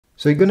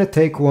So you're gonna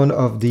take one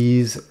of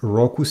these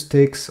Roku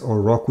sticks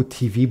or Roku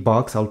TV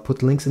box. I'll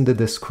put links in the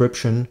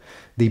description.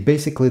 They're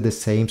basically the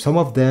same. Some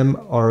of them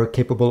are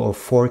capable of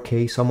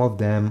 4K, some of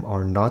them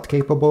are not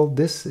capable.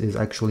 This is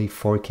actually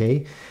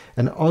 4K.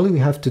 And all we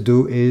have to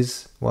do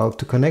is, well,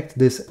 to connect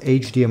this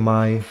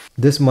HDMI,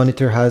 this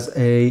monitor has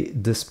a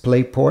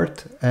display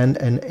port and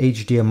an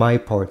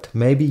HDMI port.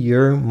 Maybe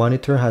your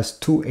monitor has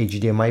 2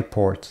 HDMI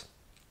ports.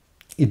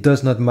 It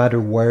does not matter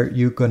where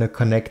you're gonna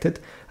connect it,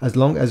 as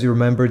long as you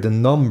remember the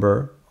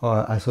number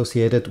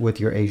associated with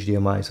your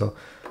HDMI. So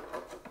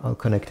I'll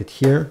connect it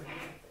here.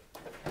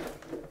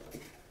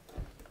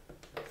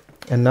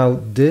 And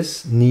now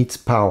this needs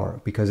power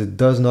because it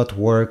does not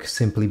work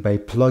simply by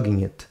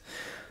plugging it.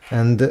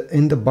 And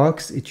in the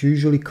box, it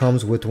usually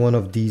comes with one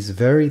of these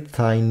very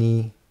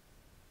tiny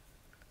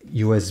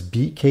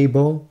USB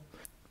cable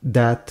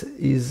that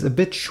is a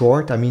bit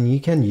short. I mean, you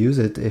can use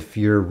it if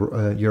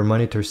your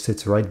monitor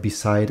sits right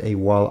beside a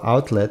wall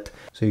outlet.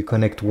 So you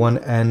connect one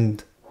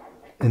end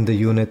in the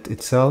unit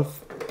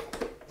itself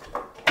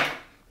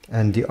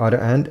and the other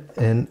end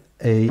in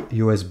a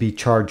USB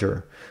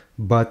charger.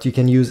 But you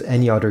can use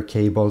any other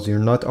cables. You're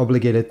not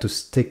obligated to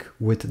stick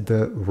with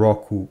the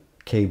Roku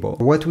cable.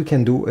 What we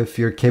can do if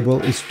your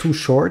cable is too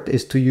short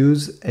is to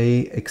use a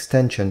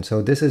extension.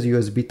 So this is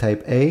USB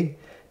type A,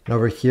 and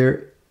over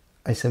here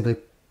I simply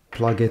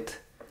plug it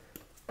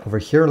over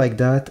here like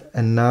that,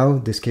 and now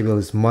this cable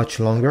is much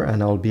longer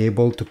and I'll be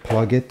able to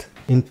plug it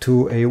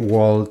into a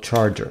wall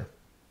charger.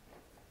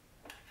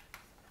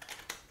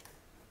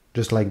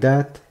 Just like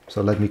that.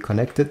 So let me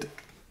connect it.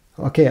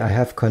 Okay, I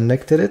have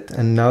connected it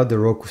and now the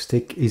Roku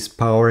stick is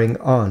powering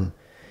on.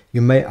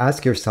 You may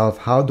ask yourself,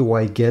 how do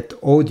I get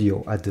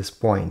audio at this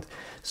point?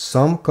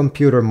 Some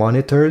computer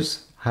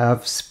monitors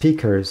have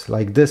speakers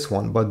like this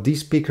one, but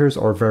these speakers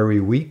are very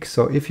weak.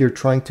 So if you're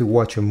trying to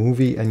watch a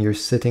movie and you're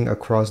sitting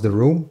across the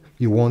room,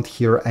 you won't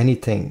hear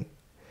anything.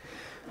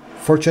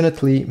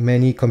 Fortunately,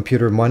 many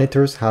computer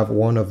monitors have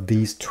one of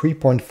these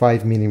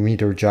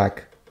 3.5mm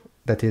jack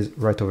that is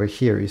right over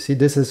here. You see,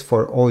 this is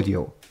for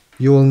audio.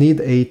 You will need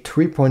a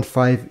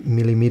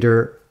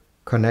 3.5mm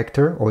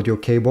connector, audio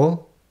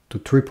cable to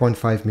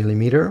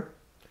 3.5mm.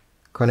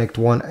 Connect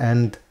one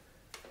end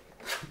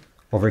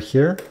over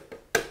here.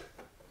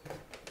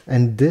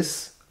 And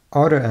this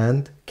other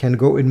end can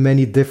go in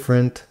many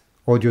different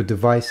audio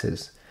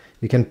devices.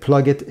 You can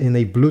plug it in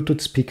a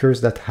Bluetooth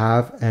speakers that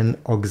have an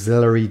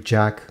auxiliary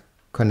jack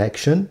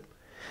connection.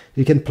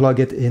 You can plug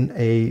it in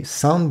a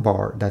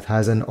soundbar that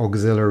has an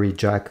auxiliary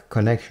jack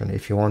connection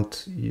if you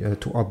want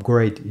to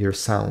upgrade your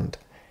sound.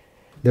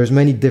 There's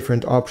many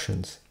different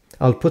options.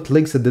 I'll put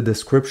links in the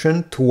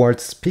description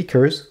towards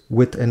speakers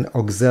with an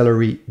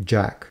auxiliary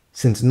jack,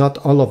 since not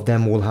all of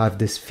them will have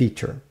this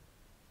feature.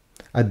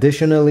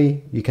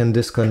 Additionally, you can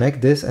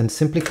disconnect this and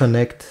simply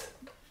connect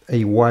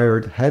a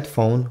wired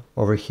headphone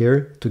over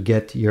here to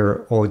get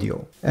your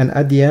audio. And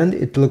at the end,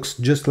 it looks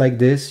just like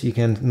this. You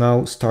can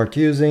now start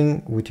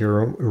using with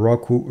your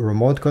Roku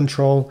remote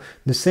control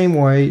the same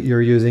way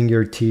you're using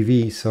your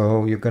TV.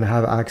 So you're gonna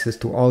have access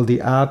to all the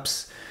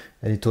apps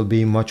and it will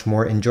be much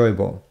more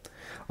enjoyable.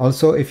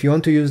 Also, if you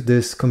want to use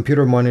this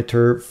computer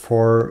monitor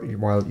for,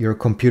 well, your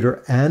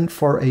computer and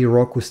for a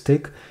Roku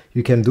stick,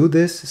 you can do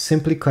this.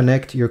 Simply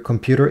connect your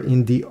computer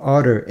in the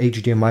other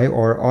HDMI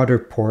or other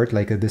port,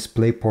 like a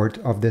display port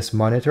of this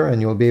monitor,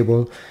 and you'll be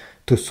able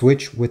to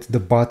switch with the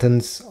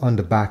buttons on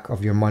the back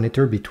of your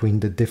monitor between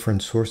the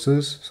different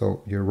sources,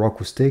 so your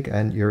Roku stick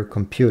and your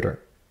computer.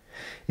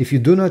 If you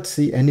do not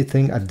see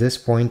anything at this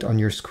point on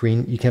your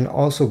screen, you can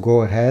also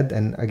go ahead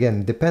and,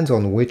 again, depends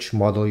on which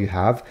model you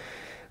have,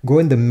 go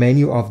in the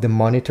menu of the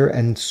monitor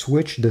and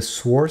switch the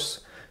source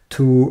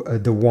to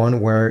the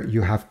one where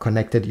you have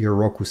connected your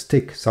Roku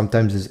stick.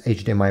 Sometimes it's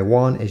HDMI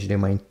 1,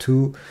 HDMI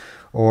 2,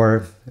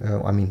 or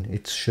I mean,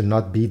 it should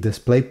not be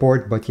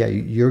DisplayPort, but yeah,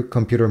 your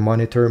computer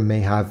monitor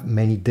may have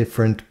many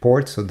different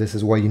ports, so this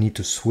is why you need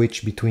to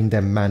switch between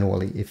them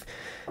manually if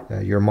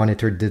your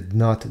monitor did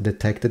not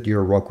detect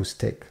your Roku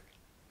stick.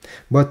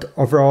 But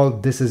overall,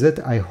 this is it.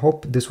 I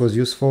hope this was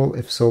useful.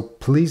 If so,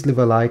 please leave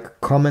a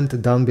like,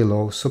 comment down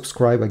below,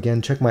 subscribe.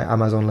 Again, check my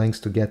Amazon links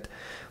to get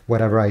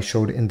whatever I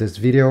showed in this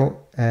video,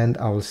 and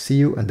I will see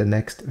you in the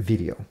next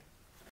video.